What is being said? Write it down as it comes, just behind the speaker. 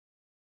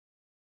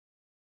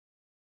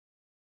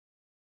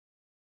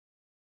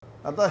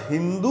आता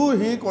हिंदू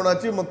ही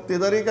कोणाची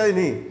मक्तेदारी काय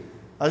न्ही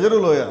हाजेर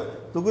उलोवया.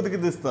 तुका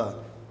कितें दिसता?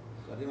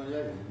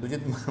 तुजी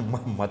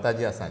मतां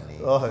जी आसा न्ही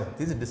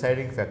तीच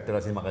डिसायडींग फॅक्टर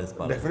अशी म्हाका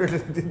दिसता.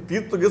 डेफिनेटली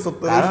तीच तुगे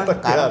 70%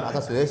 कारण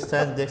आतां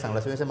सुयेशान जे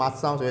सांगला सुयेश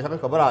मातसो हांव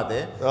सुयेशाक खबर आहा ते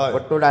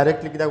बट तो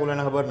डायरेक्टली कित्याक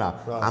उलयना खबर ना.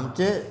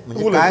 आमचे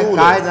म्हणजे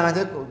कांय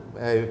जाणांचे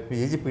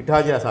ही जी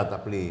पिठा जी आसात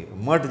आपली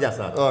मठ जे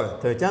आसात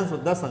थंयच्यान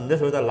सुद्दां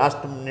संदेश वयता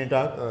लास्ट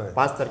मिनिटाक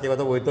 5 तारखेक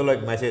वता वयतलो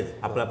एक मॅसेज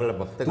आपल्या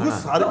भक्त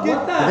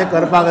कितें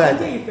करपाक जाय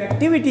ते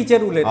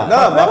इफेक्टिविटीचेर उलयता.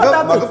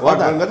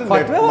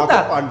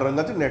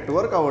 पांडुरंगाचें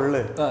नेटवर्क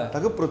आवडलें.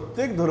 ताका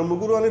प्रत्येक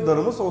धर्मगुरू आनी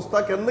धर्मसंस्था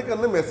केन्ना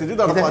केन्ना मॅसेजी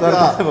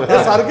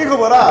धाडपाक सारकी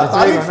खबर आहा.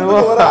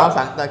 हांव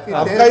सांगता की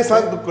काय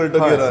सांग तुका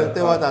कळटकीर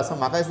ते वता असं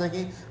म्हाका दिसता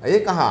की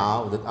एक आहा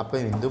आपण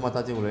हिंदू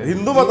मताची उलय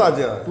हिंदू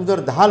मताचे तूं जर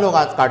 10 लोक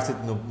आज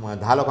काडशीत न्हू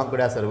 10 लोकां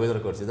कडेन सर्वे जर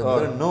करशीत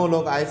जाल्यार 9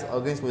 लोक आयज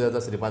अगेन्स्ट उलयता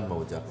श्रीपाद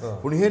भाऊच्या.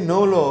 पूण हे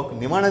 9 लोक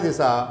निमाण्या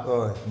दिसा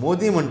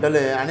मोदी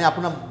म्हणटले आनी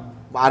आपण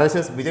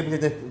RSS BJP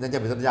त्यांच्या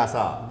भितर जे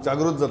आसा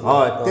जागृत जातले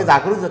हय ते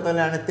जागृत जातले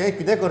आनी ते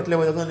कितें करतले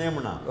ताचो नेम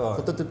ना.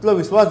 सो तो तितलो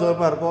विश्वास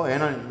दवरपा सारको हें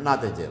ना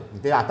तेचेर.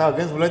 ते आतां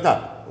अगेन्स्ट उलयतात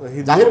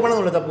जाहीरपणान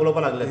उलयतात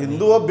उलोवपाक लागले.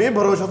 हिंदू हो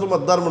बेभरवशाचो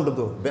मतदार म्हणटा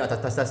तो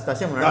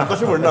तशें म्हणना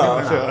तशें म्हणना.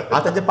 आतां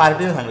तांचे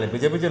पार्टीन सांगले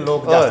BJPचे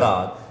लोक जे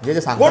आसात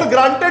जे सांगतात कोण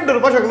ग्रांटेड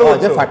धरपाक शकना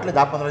जे फाटले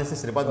 10-15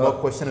 दीस श्रीपाद भाऊ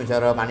क्वेश्चन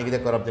विचारप आनी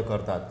कितें करप ते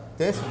करतात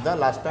ते सुद्दां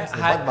लास्टाक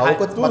श्रीपाद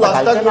भाऊकच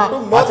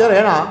माचेर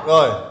हे ना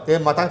ते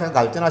मताक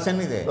घालचें नाशें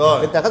न्ही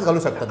ते ताकाच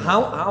घालूं शकतात.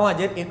 हांव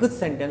हाजेर एकूच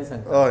सेंटेन्स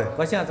सांगता.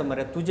 कशें आसा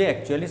मरे तुजें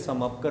एक्चुअली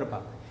समअप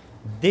करपाक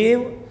देव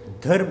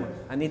धर्म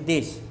आनी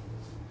देश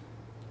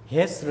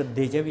हे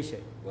श्रद्धेचे विशय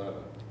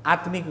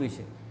आत्मीक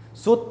विशय.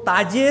 सो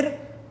ताजेर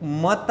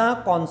मतां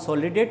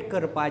कॉन्सॉलिडेट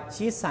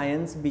करपाची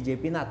सायन्स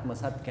BJPन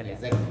आत्मसात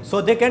केल्या.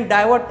 So they can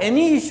divert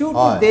any issue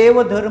to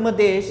देव धर्म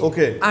देश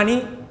आनी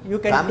you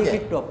can take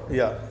it top.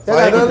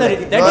 That is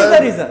the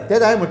reason.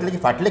 तेच हांवें म्हटलें की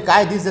फाटले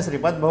कांय दीस जे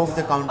श्रीपाद भाऊ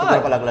ते काउंटर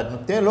करपाक लागल्यात न्हू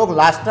ते लोक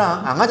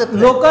लास्टाक हांगाच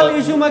लोकल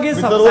इश्यू मागीर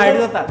सबसायड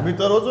जातात.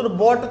 भितर वचून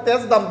बोट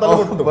तेच दामतालो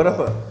म्हणटा.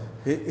 बरोबर.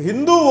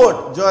 Hindu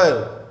vote Joel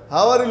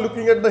how are you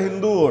looking at the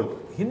Hindu vote?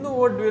 Hindu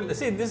vote will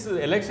see this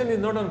election is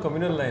not on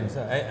communal lines.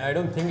 I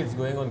don't think it's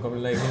going on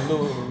communal lines. Hindu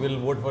will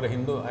vote for a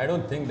Hindu. I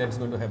don't think that's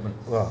going to happen.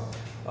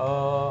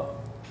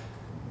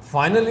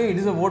 Finally,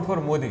 it is a vote for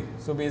Modi.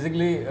 So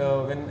basically,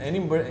 when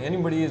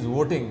anybody is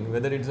voting,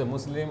 whether it's a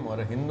Muslim or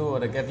a Hindu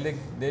or a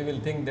Catholic, they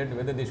will think that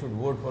whether they should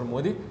vote for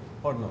Modi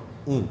or no.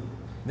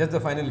 That's the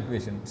final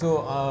equation. So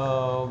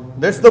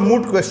that's the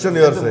moot question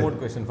you are saying. That's the moot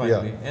question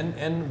finally.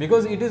 And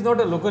because it is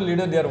not a local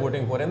leader they are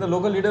voting for, and the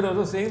local leader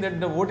also saying that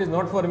the vote is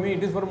not for me,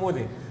 it is for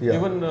Modi.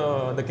 Even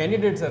the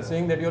candidates are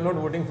saying that you are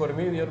not voting for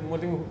me, you are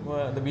voting.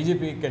 The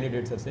BJP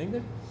candidates are saying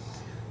that.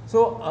 So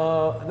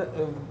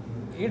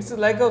it's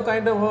like a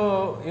kind of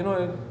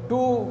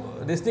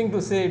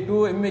too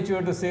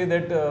immature to say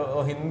that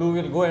a Hindu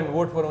will go and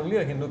vote for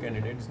only a Hindu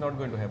candidate. It's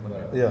not going to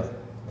happen. Yeah.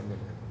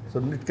 So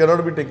it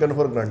cannot be taken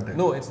for granted.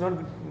 No, it's not.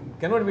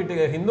 Cannot be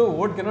taken. Hindu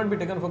vote cannot be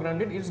taken for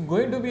granted. It's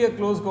going to be a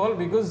close call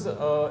because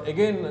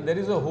again there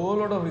is a whole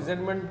lot of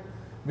resentment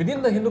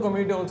within the Hindu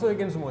community also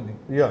against Modi.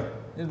 Yeah.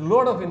 There's a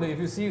lot of Hindu.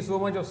 If you see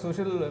so much of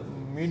social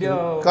media,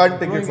 you can't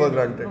take it for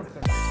granted.